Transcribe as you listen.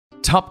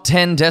Top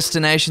 10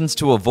 destinations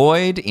to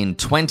avoid in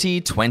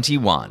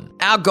 2021.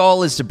 Our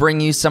goal is to bring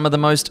you some of the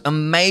most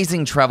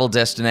amazing travel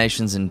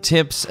destinations and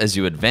tips as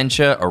you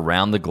adventure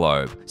around the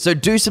globe. So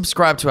do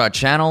subscribe to our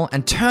channel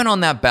and turn on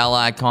that bell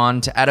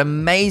icon to add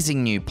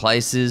amazing new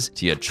places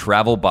to your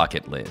travel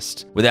bucket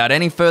list. Without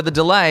any further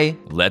delay,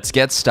 let's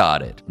get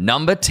started.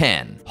 Number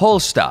 10,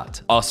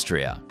 Hallstatt,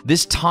 Austria.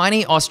 This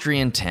tiny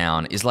Austrian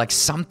town is like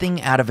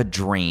something out of a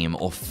dream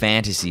or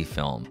fantasy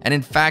film, and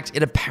in fact,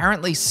 it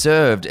apparently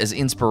served as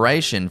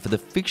inspiration for the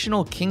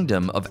fictional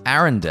kingdom of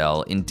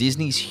Arendelle in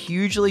Disney's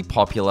hugely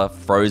popular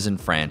Frozen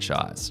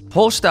franchise.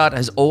 Hallstatt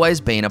has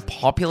always been a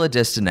popular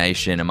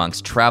destination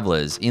amongst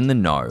travelers in the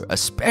know,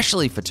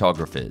 especially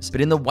photographers, but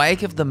in the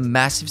wake of the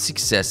massive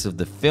success of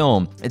the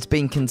film, it's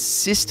been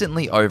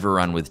consistently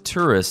overrun with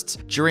tourists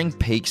during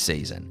peak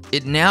season.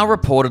 It now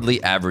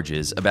reportedly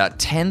averages about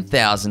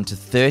 10,000 to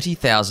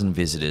 30,000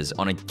 visitors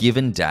on a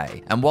given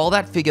day, and while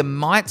that figure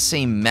might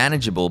seem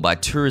manageable by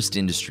tourist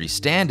industry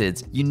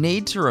standards, you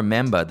need to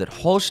remember that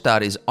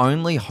Hallstatt is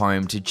only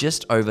home to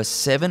just over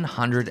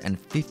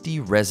 750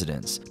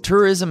 residents.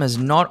 Tourism has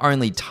not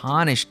only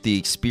tarnished the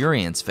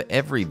experience for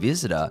every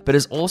visitor, but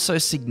has also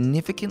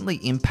significantly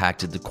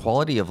impacted the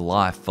quality of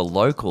life for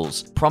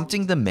locals,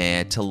 prompting the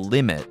mayor to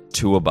limit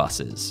tour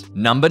buses.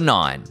 Number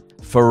 9,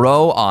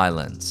 Faroe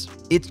Islands.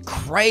 It's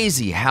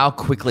crazy how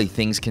quickly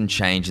things can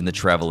change in the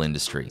travel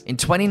industry. In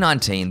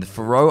 2019, the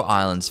Faroe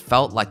Islands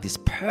felt like this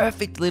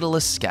perfect little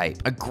escape,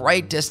 a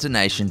great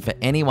destination for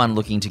anyone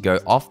looking to go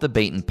off the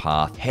beaten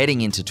path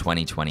heading into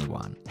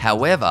 2021.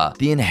 However,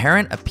 the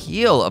inherent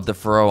appeal of the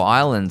Faroe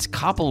Islands,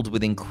 coupled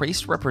with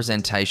increased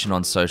representation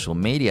on social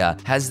media,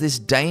 has this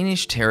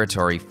Danish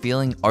territory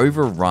feeling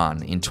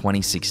overrun in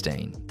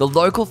 2016. The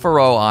local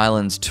Faroe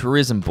Islands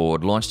Tourism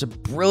Board launched a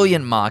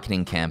brilliant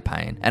marketing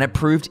campaign, and it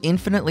proved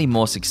infinitely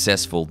more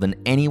successful than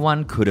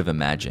anyone could have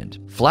imagined.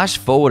 Flash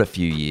forward a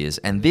few years,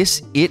 and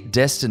this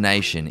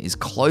destination is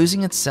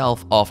closing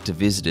itself off to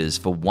visitors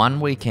for one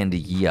weekend a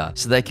year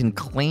so they can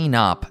clean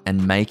up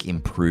and make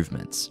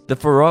improvements. The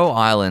Faroe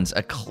Islands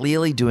are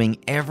clearly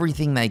doing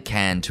everything they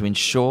can to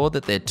ensure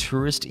that their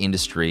tourist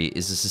industry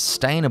is a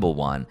sustainable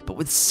one, but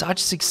with such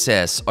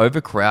success,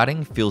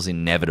 overcrowding feels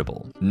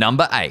inevitable.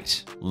 Number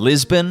 8,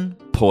 Lisbon,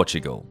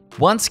 Portugal.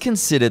 Once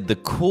considered the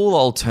cool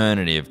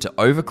alternative to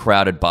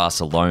overcrowded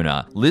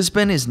Barcelona,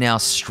 Lisbon is now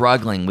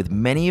struggling with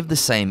many of the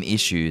same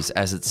issues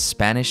as its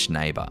Spanish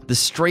neighbor. The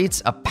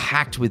streets are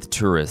packed with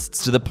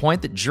tourists to the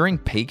point that during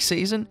peak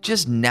season,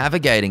 just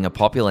navigating a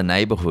popular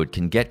neighborhood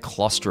can get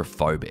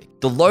claustrophobic.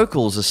 The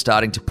locals are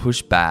starting to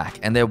push back,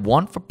 and their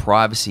want for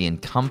privacy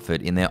and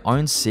comfort in their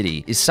own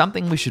city is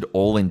something we should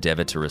all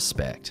endeavor to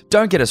respect.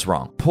 Don't get us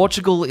wrong,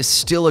 Portugal is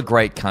still a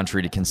great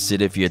country to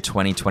consider for your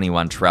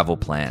 2021 travel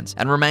plans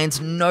and remains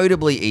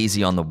notably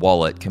easy on the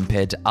wallet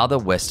compared to other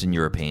Western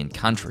European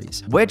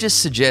countries. We're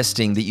just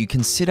suggesting that you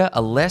consider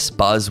a less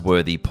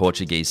buzzworthy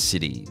Portuguese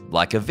city,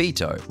 like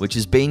Avito, which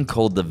is being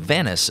called the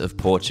Venice of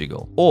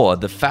Portugal, or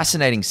the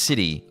fascinating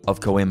city of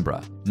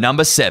Coimbra.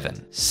 Number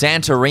 7,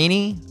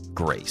 Santorini,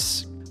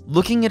 Greece.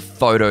 Looking at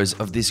photos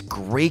of this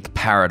Greek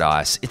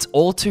paradise, it's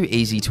all too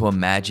easy to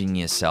imagine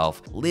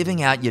yourself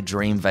living out your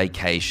dream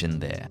vacation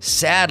there.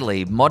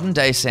 Sadly,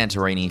 modern-day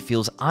Santorini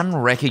feels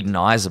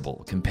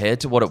unrecognizable compared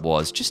to what it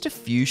was just a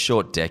few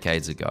short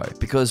decades ago,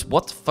 because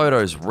what the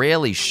photos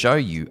rarely show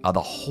you are the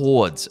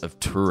hordes of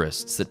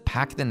tourists that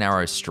pack the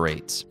narrow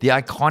streets. The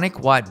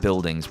iconic white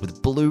buildings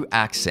with blue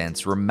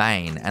accents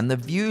remain, and the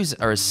views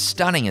are as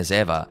stunning as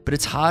ever, but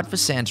it's hard for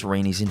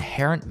Santorini's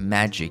inherent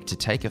magic to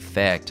take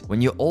effect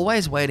when you're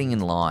always waiting in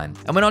line.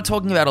 And we're not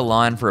talking about a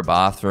line for a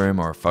bathroom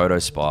or a photo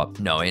spot.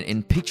 No,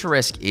 in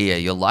picturesque Ear,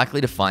 you're likely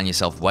to find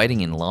yourself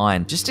waiting in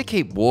line just to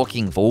keep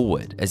walking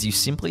forward as you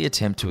simply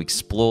attempt to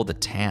explore the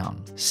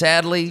town.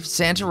 Sadly,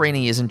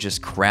 Santorini isn't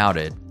just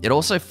crowded, it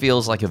also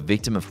feels like a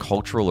victim of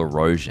cultural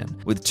erosion,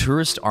 with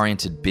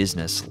tourist-oriented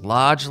business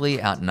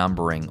largely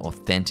outnumbering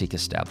authentic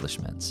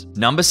establishments.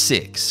 Number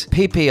 6,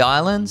 Phi Phi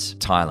Islands,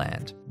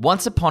 Thailand.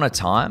 Once upon a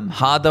time,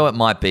 hard though it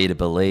might be to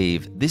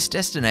believe, this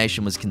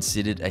destination was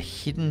considered a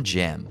hidden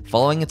gem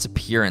following its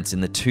appearance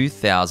in the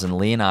 2000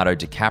 Leonardo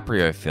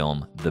DiCaprio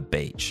film, The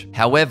Beach.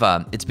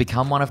 However, it's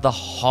become one of the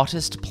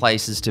hottest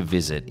places to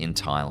visit in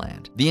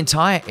Thailand. The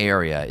entire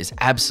area is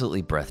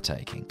absolutely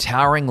breathtaking.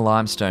 Towering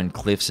limestone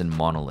cliffs and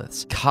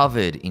monoliths,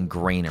 covered in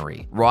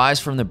greenery, rise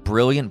from the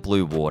brilliant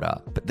blue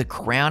water, but the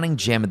crowning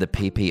gem of the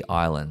Phi Phi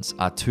Islands,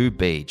 Atu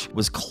Beach,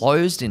 was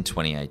closed in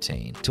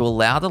 2018 to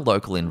allow the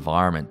local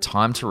environment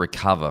time to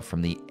recover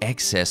from the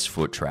excess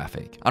foot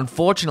traffic.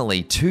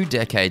 Unfortunately, 2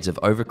 decades of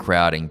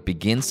overcrowding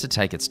begins to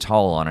take its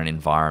toll on an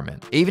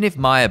environment. Even if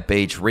Maya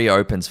Beach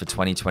reopens for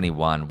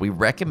 2021, we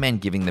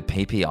recommend giving the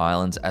Phi Phi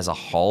Islands as a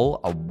whole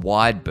a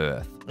wide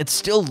berth. It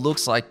still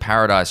looks like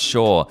Paradise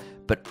Shore,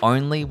 but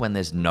only when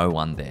there's no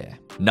one there.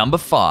 Number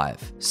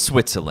 5.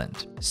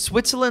 Switzerland.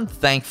 Switzerland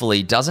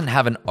thankfully doesn't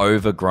have an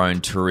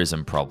overgrown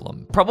tourism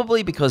problem,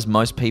 probably because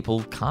most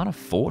people can't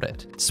afford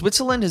it.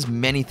 Switzerland has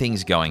many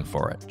things going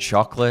for it: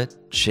 chocolate,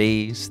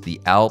 cheese,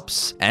 the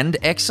Alps, and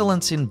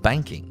excellence in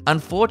banking.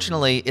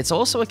 Unfortunately, it's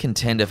also a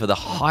contender for the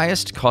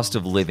highest cost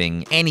of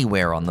living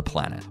anywhere on the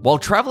planet. While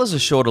travelers are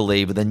sure to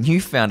leave with a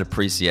newfound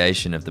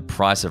appreciation of the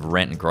price of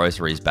rent and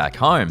groceries back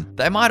home,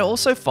 they might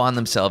also find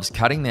themselves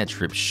cutting their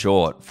trip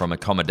short, from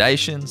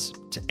accommodations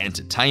to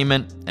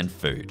entertainment and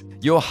food.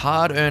 Your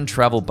hard-earned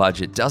travel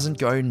budget doesn't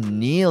go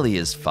nearly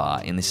as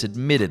far in this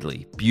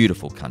admittedly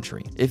beautiful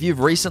country. If you've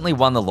recently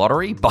won the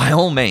lottery, by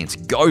all means,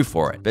 go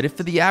for it. But if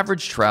for the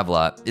average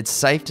traveler, it's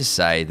safe to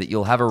say that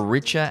you'll have a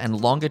richer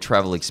and longer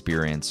travel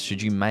experience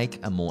should you make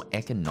a more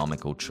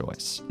economical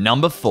choice.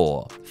 Number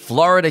 4.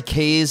 Florida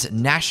Keys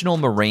National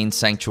Marine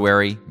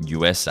Sanctuary,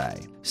 USA.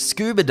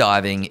 Scuba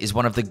diving is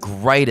one of the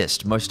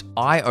greatest, most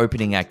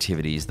eye-opening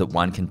activities that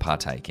one can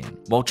partake in.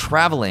 While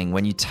traveling,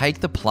 when you take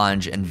the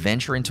plunge and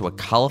venture into a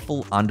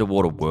colorful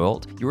underwater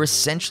world, you're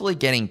essentially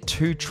getting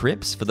 2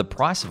 trips for the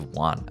price of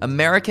 1.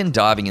 American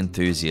diving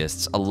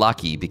enthusiasts are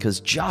lucky because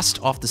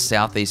just off the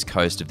southeast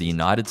coast of the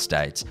United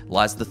States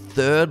lies the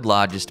 3rd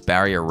largest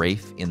barrier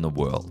reef in the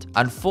world.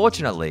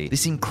 Unfortunately,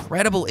 this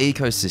incredible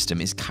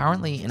ecosystem is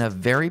currently in a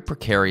very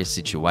precarious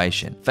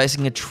situation,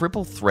 facing a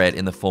triple threat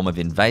in the form of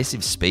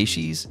invasive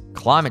species,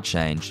 climate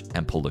change,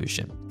 and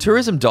pollution.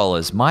 Tourism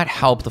dollars might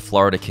help the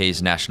Florida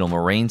Keys National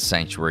Marine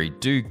Sanctuary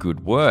do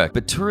good work,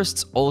 but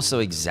tourists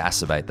also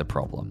exacerbate the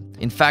problem.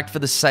 In fact, for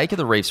the sake of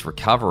the reef's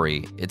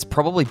recovery, it's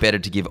probably better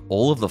to give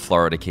all of the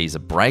Florida Keys a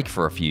break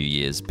for a few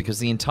years because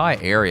the entire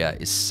area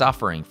is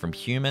suffering from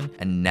human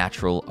and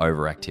natural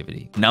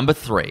overactivity. Number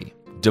 3.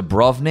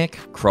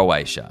 Dubrovnik,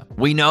 Croatia.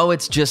 We know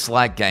it's just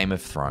like Game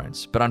of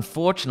Thrones, but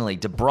unfortunately,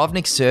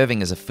 Dubrovnik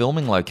serving as a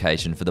filming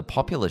location for the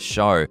popular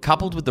show,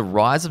 coupled with the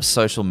rise of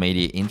social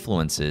media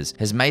influencers,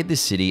 has made this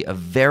city a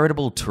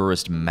veritable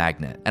tourist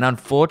magnet. And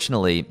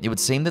unfortunately, it would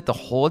seem that the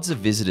hordes of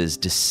visitors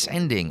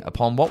descending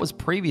upon what was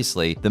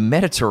previously the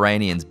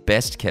Mediterranean's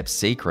best-kept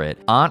secret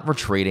aren't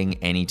retreating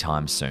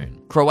anytime soon.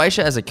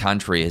 Croatia as a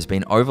country has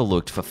been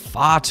overlooked for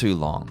far too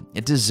long.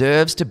 It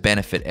deserves to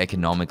benefit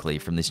economically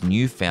from this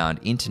newfound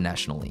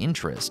international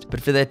interest,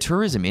 but for their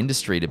tourism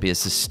industry to be a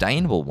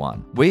sustainable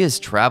one, we as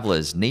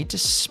travelers need to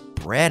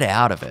spread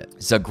out of it.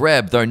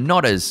 Zagreb, though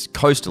not as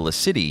coastal a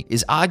city,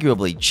 is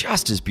arguably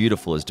just as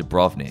beautiful as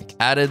Dubrovnik.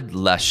 Added,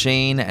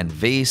 Lachin and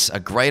Vis are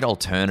great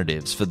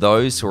alternatives for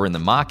those who are in the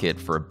market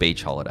for a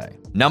beach holiday.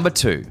 Number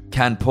 2.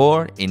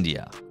 Kanpur,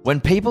 India. When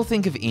people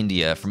think of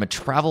India from a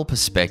travel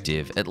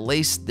perspective, at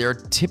least there are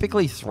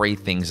typically 3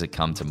 things that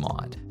come to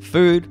mind: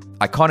 food,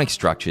 iconic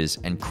structures,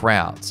 and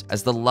crowds.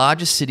 As the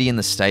largest city in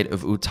the state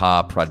of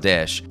Uttar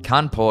Pradesh,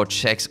 Kanpur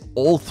checks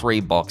all 3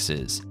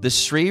 boxes. The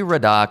Sri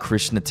Radha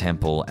Krishna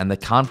Temple and the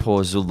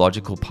Kanpur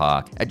Zoological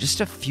Park are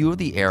just a few of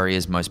the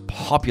area's most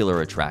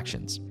popular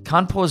attractions.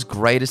 Kanpur's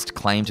greatest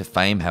claim to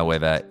fame,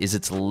 however, is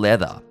its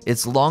leather.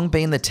 It's long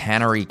been the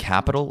tannery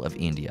capital of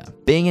India.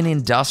 Being an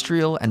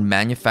industrial and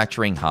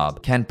manufacturing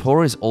hub,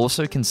 Kanpur is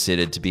also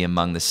considered to be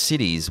among the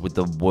cities with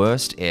the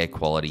worst air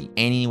quality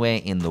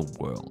anywhere in the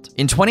world.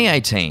 In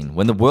 2018,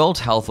 when the World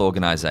Health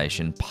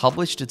Organization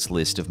published its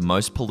list of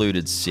most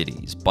polluted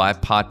cities by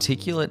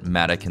particulate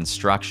matter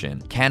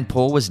construction,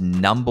 Kanpur was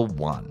number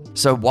 1.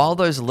 So while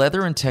those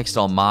leather and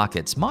textile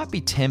markets might be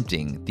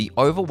tempting, the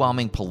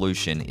overwhelming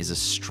pollution is a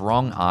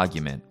strong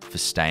argument for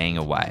staying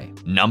away.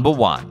 Number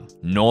 1.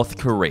 North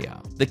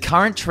Korea. The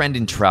current trend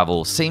in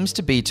travel seems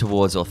to be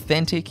towards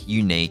authentic,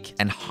 unique,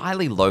 and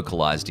highly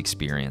localized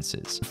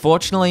experiences.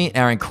 Fortunately,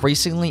 our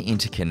increasingly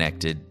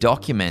interconnected,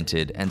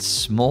 documented, and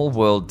small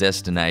world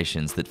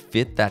destinations that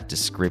fit that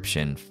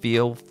description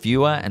feel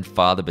fewer and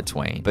farther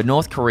between, but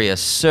North Korea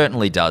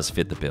certainly does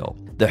fit the bill.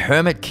 The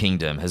Hermit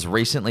Kingdom has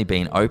recently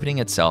been opening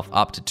itself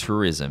up to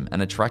tourism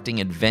and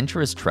attracting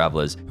adventurous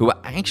travelers who are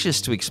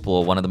anxious to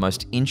explore one of the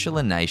most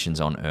insular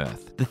nations on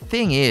Earth. The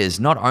thing is,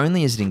 not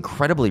only is it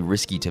incredibly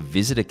risky to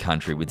visit a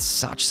country with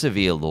such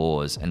severe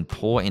laws and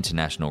poor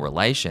international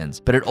relations,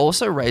 but it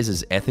also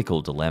raises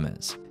ethical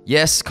dilemmas.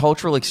 Yes,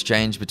 cultural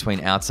exchange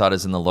between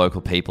outsiders and the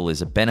local people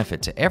is a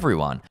benefit to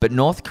everyone, but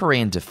North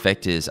Korean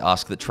defectors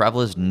ask that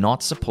travelers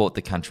not support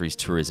the country's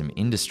tourism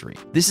industry.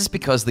 This is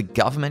because the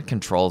government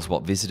controls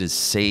what visitors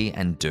see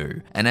and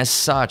do, and as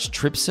such,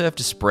 trips serve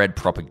to spread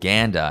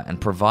propaganda and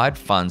provide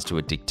funds to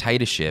a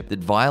dictatorship that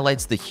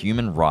violates the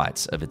human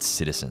rights of its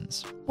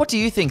citizens. What do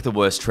you think the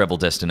worst travel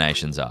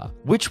destinations are?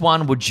 Which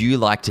one would you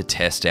like to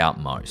test out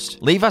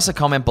most? Leave us a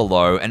comment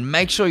below and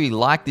make sure you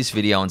like this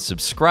video and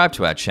subscribe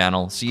to our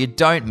channel so you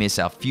don't miss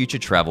our future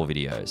travel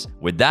videos.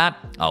 With that,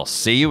 I'll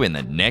see you in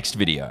the next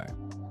video.